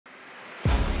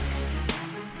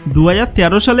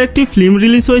2013 সালে একটি film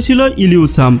release হয়েছিল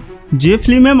ইলিউসাম, যে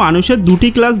ফিল্মে মানুষের দুটি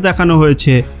ক্লাস দেখানো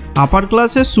হয়েছে। আপার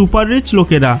ক্লাসের সুপার রিচ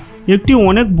লোকেরা একটি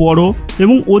অনেক বড়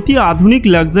এবং অতি আধুনিক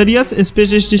লাক্সারিয়াস স্পেস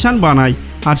স্টেশন বানায়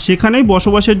আর সেখানেই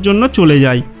বসবাসের জন্য চলে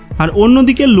যায়। আর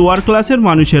অন্যদিকে লোয়ার ক্লাসের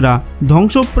মানুষেরা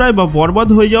ধ্বংসপ্রায় বা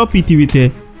বরবাদ হয়ে যাওয়া পৃথিবীতে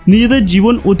নিজেদের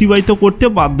জীবন অতিবাহিত করতে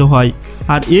বাধ্য হয়।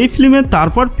 আর এই ফিল্মে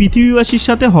তারপর পৃথিবীবাসীর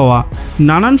সাথে হওয়া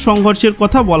নানান সংঘর্ষের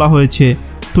কথা বলা হয়েছে।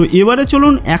 তো এবারে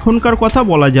চলুন এখনকার কথা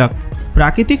বলা যাক।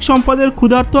 প্রাকৃতিক সম্পদের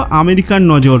ক্ষুধার্ত আমেরিকার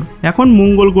নজর এখন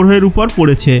মঙ্গল গ্রহের উপর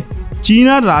পড়েছে। চীন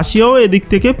আর রাশিয়াও এদিক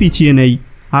থেকে পিছিয়ে নেই।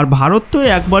 আর ভারত তো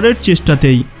একবারের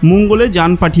চেষ্টাতেই মঙ্গলে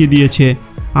যান পাঠিয়ে দিয়েছে।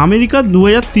 আমেরিকা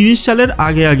 2030 সালের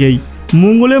আগেই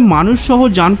মঙ্গলে মানুষসহ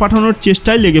যান পাঠানোর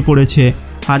চেষ্টায় লেগে পড়েছে।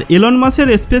 আর এলন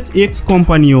মাস্কের স্পেস এক্স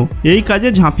কোম্পানিও এই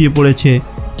কাজে ঝাঁপিয়ে পড়েছে।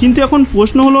 কিন্তু এখন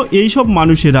প্রশ্ন হলো, এই সব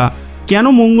মানুষেরা কেন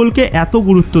মঙ্গলকে এত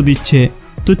গুরুত্ব দিচ্ছে?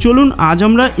 তো চলুন আজ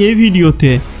আমরা এই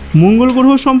ভিডিওতে মঙ্গল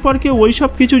গ্রহ সম্পর্কে ওই সব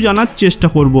কিছু জানার চেষ্টা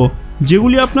করব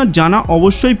যেগুলি আপনার জানা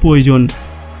অবশ্যই প্রয়োজন।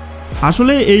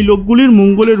 আসলে এই লোকগুলির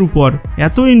মঙ্গলের উপর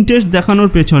এত ইন্টারেস্ট দেখানোর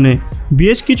পেছনে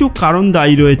বেশ কিছু কারণ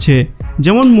দায়ী রয়েছে।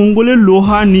 যেমন মঙ্গলের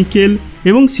লোহা, নিকেল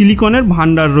এবং সিলিকনের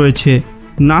ভাণ্ডার রয়েছে।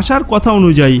 নাসার কথা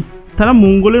অনুযায়ী তারা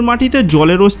মঙ্গলের মাটিতে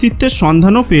জলের অস্তিত্বের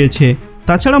সন্ধানও পেয়েছে।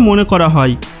 তাছাড়া মনে করা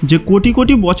হয় যে কোটি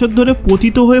কোটি বছর ধরে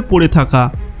পতিত হয়ে পড়ে থাকা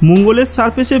মঙ্গলের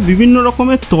সারফেসে বিভিন্ন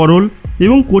রকমের তরল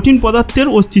এবং কঠিন পদার্থের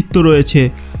অস্তিত্ব রয়েছে,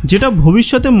 যেটা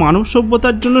ভবিষ্যতে মানব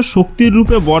সভ্যতার জন্য শক্তির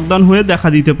রূপে বরদান হয়ে দেখা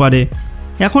দিতে পারে।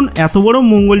 এখন এত বড়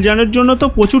মঙ্গলযানের জন্য তো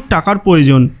প্রচুর টাকার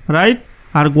প্রয়োজন, রাইট?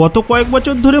 আর গত কয়েক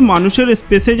বছর ধরে মানুষের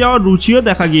স্পেসে যাওয়ার রুচিও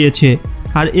দেখা গিয়েছে।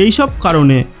 আর এই সব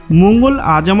কারণে মঙ্গল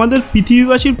আজ আমাদের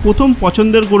পৃথিবীবাসীর প্রথম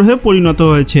পছন্দের গ্রহে পরিণত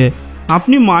হয়েছে।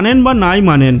 আপনি মানেন বা নাই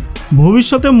মানেন,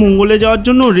 ভবিষ্যতে মঙ্গলে যাওয়ার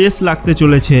জন্য রেস লাগতে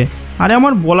চলেছে। আর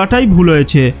আমার বলাটাই ভুল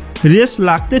হয়েছে, রেস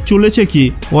লাগতে চলেছে কি,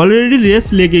 অলরেডি রেস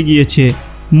লেগে গিয়েছে।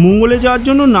 মঙ্গলে যাওয়ার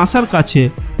জন্য নাসার কাছে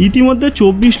ইতিমধ্যে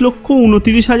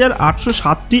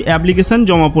 24,29,807টি অ্যাপ্লিকেশান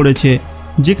জমা পড়েছে,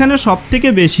 যেখানে সবথেকে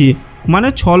বেশি মানে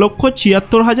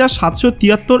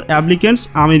 6,76,773 অ্যাপ্লিকেন্টস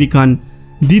আমেরিকান।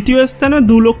 দ্বিতীয় স্থানে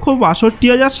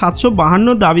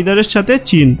 2,62,752 দাবিদারের সাথে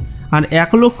চীন আর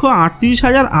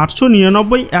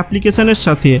 1,38,899 অ্যাপ্লিকেশনের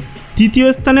সাথে তৃতীয়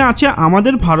স্থানে আছে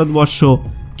আমাদের ভারতবর্ষ।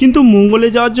 কিন্তু মঙ্গলে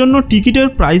যাওয়ার জন্য টিকিটের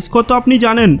প্রাইস কত আপনি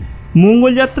জানেন?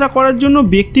 মঙ্গল যাত্রা করার জন্য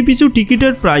ব্যক্তিপিছু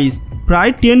টিকিটের প্রাইস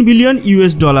প্রায় $10 বিলিয়ন,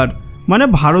 মানে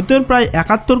ভারতের প্রায়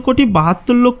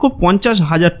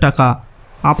 71,72,50,000 টাকা।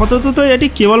 আপাতত তো এটি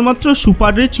কেবলমাত্র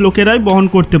সুপার রিচ লোকেরাই বহন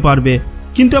করতে পারবে।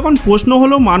 কিন্তু এখন প্রশ্ন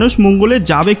হলো, মানুষ মঙ্গলে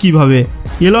যাবে কিভাবে?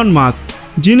 এলন মাস্ক,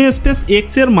 যিনি স্পেস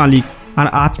এক্সের মালিক আর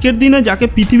আজকের দিনে যাকে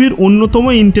পৃথিবীর অন্যতম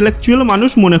ইন্টেলেকচুয়াল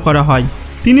মানুষ মনে করা হয়,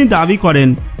 তিনি দাবি করেন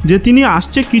যে তিনি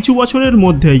আসছে কিছু বছরের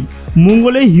মধ্যেই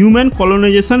মঙ্গলে হিউম্যান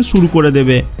কলোনাইজেশন শুরু করে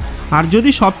দেবে। আর যদি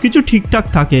সব কিছু ঠিকঠাক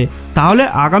থাকে তাহলে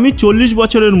আগামী 40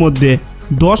 বছরের মধ্যে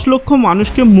 10 লক্ষ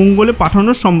মানুষকে মঙ্গলে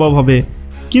পাঠানো সম্ভব হবে।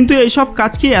 কিন্তু এইসব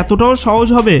কাজ কি এতটাও সহজ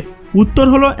হবে? উত্তর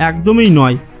হলো একদমই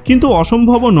নয়, কিন্তু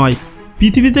অসম্ভবও নয়।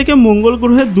 পৃথিবী থেকে মঙ্গল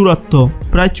গ্রহের দূরত্ব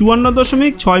প্রায়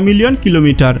 54.6 মিলিয়ন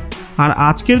কিলোমিটার। আর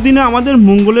আজকের দিনে আমাদের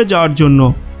মঙ্গলে যাওয়ার জন্য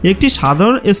একটি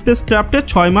সাধারণ স্পেসক্রাফটে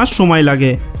 6 মাস সময়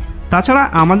লাগে। তাছাড়া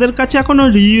আমাদের কাছে এখনও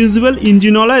রিইউজেবল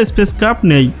ইঞ্জিনওয়ালা স্পেসক্রাফট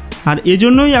নেই। আর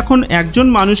এজন্যই এখন একজন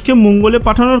মানুষকে মঙ্গলে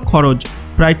পাঠানোর খরচ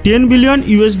প্রায় $10 বিলিয়ন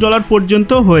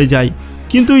পর্যন্ত হয়ে যায়।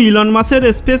 কিন্তু ইলন মাস্কের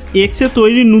স্পেস এক্সে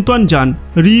তৈরি নূতন যান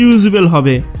রিইউজেবল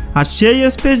হবে। আর সেই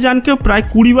স্পেস যানকে প্রায়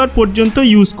 20 বার পর্যন্ত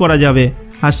ইউজ করা যাবে।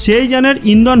 আর সেই যানের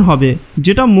ইন্ধন হবে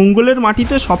যেটা মঙ্গলের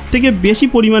মাটিতে সবথেকে বেশি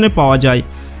পরিমাণে পাওয়া যায়,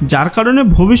 যার কারণে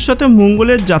ভবিষ্যতে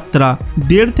মঙ্গলের যাত্রা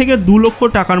 1.5 থেকে 2 লক্ষ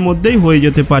টাকার মধ্যেই হয়ে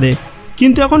যেতে পারে।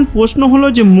 কিন্তু এখন প্রশ্ন হলো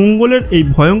যে মঙ্গলের এই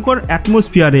ভয়ঙ্কর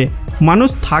অ্যাটমসফিয়ারে মানুষ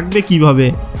থাকবে কিভাবে?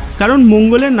 কারণ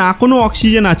মঙ্গলে না কোনো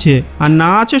অক্সিজেন আছে আর না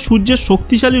আছে সূর্যের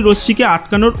শক্তিশালী রশ্মিকে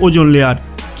আটকানোর ওজোন লেয়ার।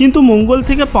 কিন্তু মঙ্গল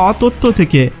থেকে পাওয়া তথ্য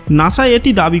থেকে নাসা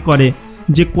এটি দাবি করে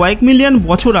যে কয়েক মিলিয়ন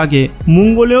বছর আগে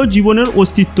মঙ্গলেও জীবনের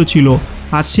অস্তিত্ব ছিল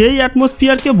আর সেই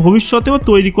অ্যাটমসফিয়ারকে ভবিষ্যতেও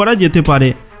তৈরি করা যেতে পারে।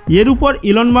 এর উপর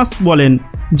ইলন মাস্ক বলেন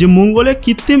যে মঙ্গলে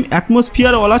কৃত্রিম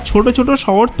অ্যাটমসফিয়ারওয়ালা ছোট ছোট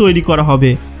শহর তৈরি করা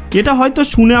হবে। এটা হয়তো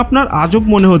শুনে আপনার আজব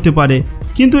মনে হতে পারে,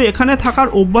 কিন্তু এখানে থাকার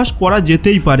অভ্যাস করা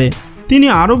যেতেই পারে। তিনি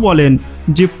আরও বলেন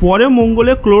যে পরে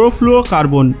মঙ্গলে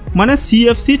ক্লোরোফ্লোরোকার্বন মানে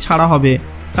সিএফসি ছাড়া হবে,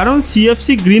 কারণ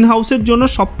সিএফসি গ্রিন হাউসের জন্য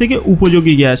সবথেকে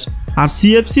উপযোগী গ্যাস। আর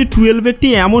CFC-12 একটি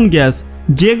এমন গ্যাস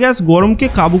যে গ্যাস গরমকে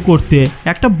কাবু করতে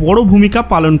একটা বড় ভূমিকা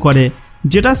পালন করে,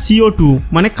 যেটা CO2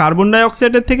 মানে কার্বন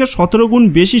ডাইঅক্সাইডের থেকে 17 গুণ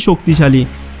বেশি শক্তিশালী।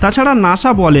 তাছাড়া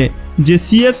নাসা বলে যে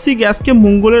CFC গ্যাসকে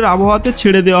মঙ্গলের আবহাওয়াতে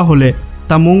ছেড়ে দেওয়া হলে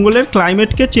তা মঙ্গলের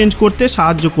ক্লাইমেটকে চেঞ্জ করতে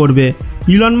সাহায্য করবে।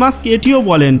 ইলন মাস্ক এটিও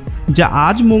বলেন যে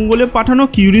আজ মঙ্গলে পাঠানো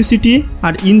কিউরিওসিটি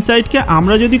আর ইনসাইটকে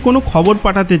আমরা যদি কোনো খবর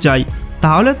পাঠাতে চাই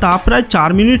তাহলে তা প্রায় 4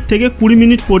 মিনিট থেকে 20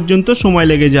 মিনিট পর্যন্ত সময়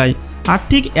লেগে যায়। আর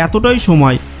ঠিক এতটাই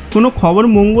সময় কোনো খবর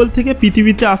মঙ্গল থেকে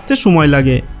পৃথিবীতে আসতে সময়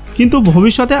লাগে। কিন্তু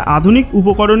ভবিষ্যতে আধুনিক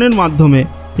উপকরণের মাধ্যমে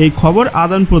এই খবর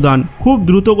আদান প্রদান খুব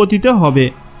দ্রুত গতিতে হবে।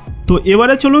 তো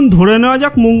এবারে চলুন ধরে নেওয়া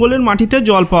যাক মঙ্গলের মাটিতে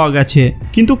জল পাওয়া গেছে,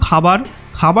 কিন্তু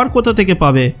খাবার কোথা থেকে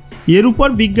পাবে? এর উপর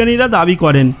বিজ্ঞানীরা দাবি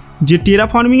করেন যে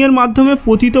টেরাফর্মিংয়ের মাধ্যমে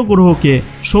পতিত গ্রহকে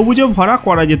সবুজে ভরা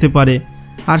করা যেতে পারে,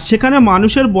 আর সেখানে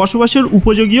মানুষের বসবাসের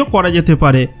উপযোগীও করা যেতে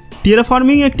পারে।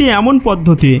 টেরাফর্মিং একটি এমন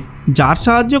পদ্ধতি যার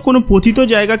সাহায্যে কোনো পতিত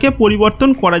জায়গাকে পরিবর্তন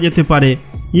করা যেতে পারে।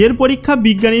 এর পরীক্ষা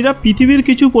বিজ্ঞানীরা পৃথিবীর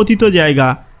কিছু পতিত জায়গা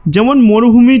যেমন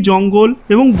মরুভূমি, জঙ্গল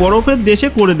এবং বরফের দেশে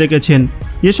করে দেখেছেন।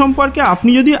 এ সম্পর্কে আপনি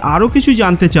যদি আরও কিছু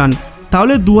জানতে চান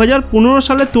তাহলে 2015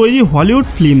 সালে তৈরি হলিউড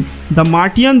ফিল্ম দ্য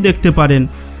মার্টিয়ান দেখতে পারেন।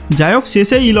 যাই হোক,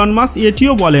 শেষে ইলন মাস্ক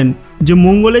এটিও বলেন যে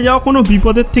মঙ্গলে যাওয়া কোনো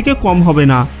বিপদের থেকে কম হবে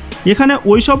না। এখানে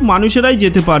ওইসব মানুষেরাই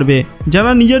যেতে পারবে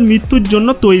যারা নিজের মৃত্যুর জন্য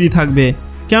তৈরি থাকবে,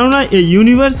 কেননা এই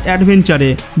ইউনিভার্স অ্যাডভেঞ্চারে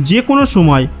যে কোনো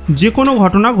সময় যে কোনো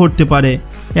ঘটনা ঘটতে পারে।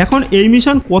 এখন এই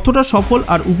মিশন কতটা সফল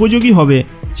আর উপযোগী হবে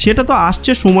সেটা তো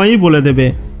আসছে সময়ই বলে দেবে,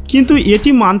 কিন্তু এটি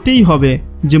মানতেই হবে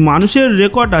যে মানুষের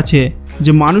রেকর্ড আছে,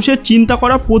 যে মানুষের চিন্তা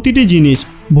করা প্রতিটি জিনিস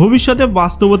ভবিষ্যতে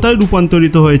বাস্তবতায়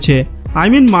রূপান্তরিত হয়েছে।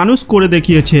 মানুষ করে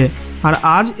দেখিয়েছে। আর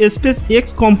আজ স্পেস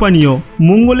এক্স কোম্পানিও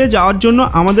মঙ্গলে যাওয়ার জন্য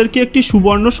আমাদেরকে একটি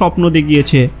সুবর্ণ স্বপ্ন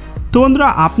দেখিয়েছে। তো বন্ধুরা,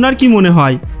 আপনার কি মনে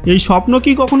হয় এই স্বপ্ন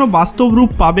কি কখনো বাস্তব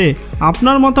রূপ পাবে?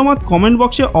 আপনার মতামত কমেন্ট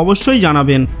বক্সে অবশ্যই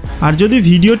জানাবেন। আর যদি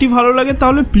ভিডিওটি ভালো লাগে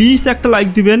তাহলে প্লিজ একটা লাইক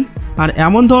দিবেন। আর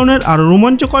এমন ধরনের আর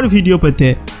রোমাঞ্চকর ভিডিও পেতে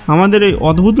আমাদের এই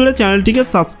অদ্ভুত চ্যানেলটিকে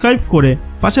সাবস্ক্রাইব করে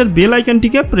পাশের বেল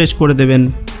আইকনটিকে প্রেস করে দেবেন।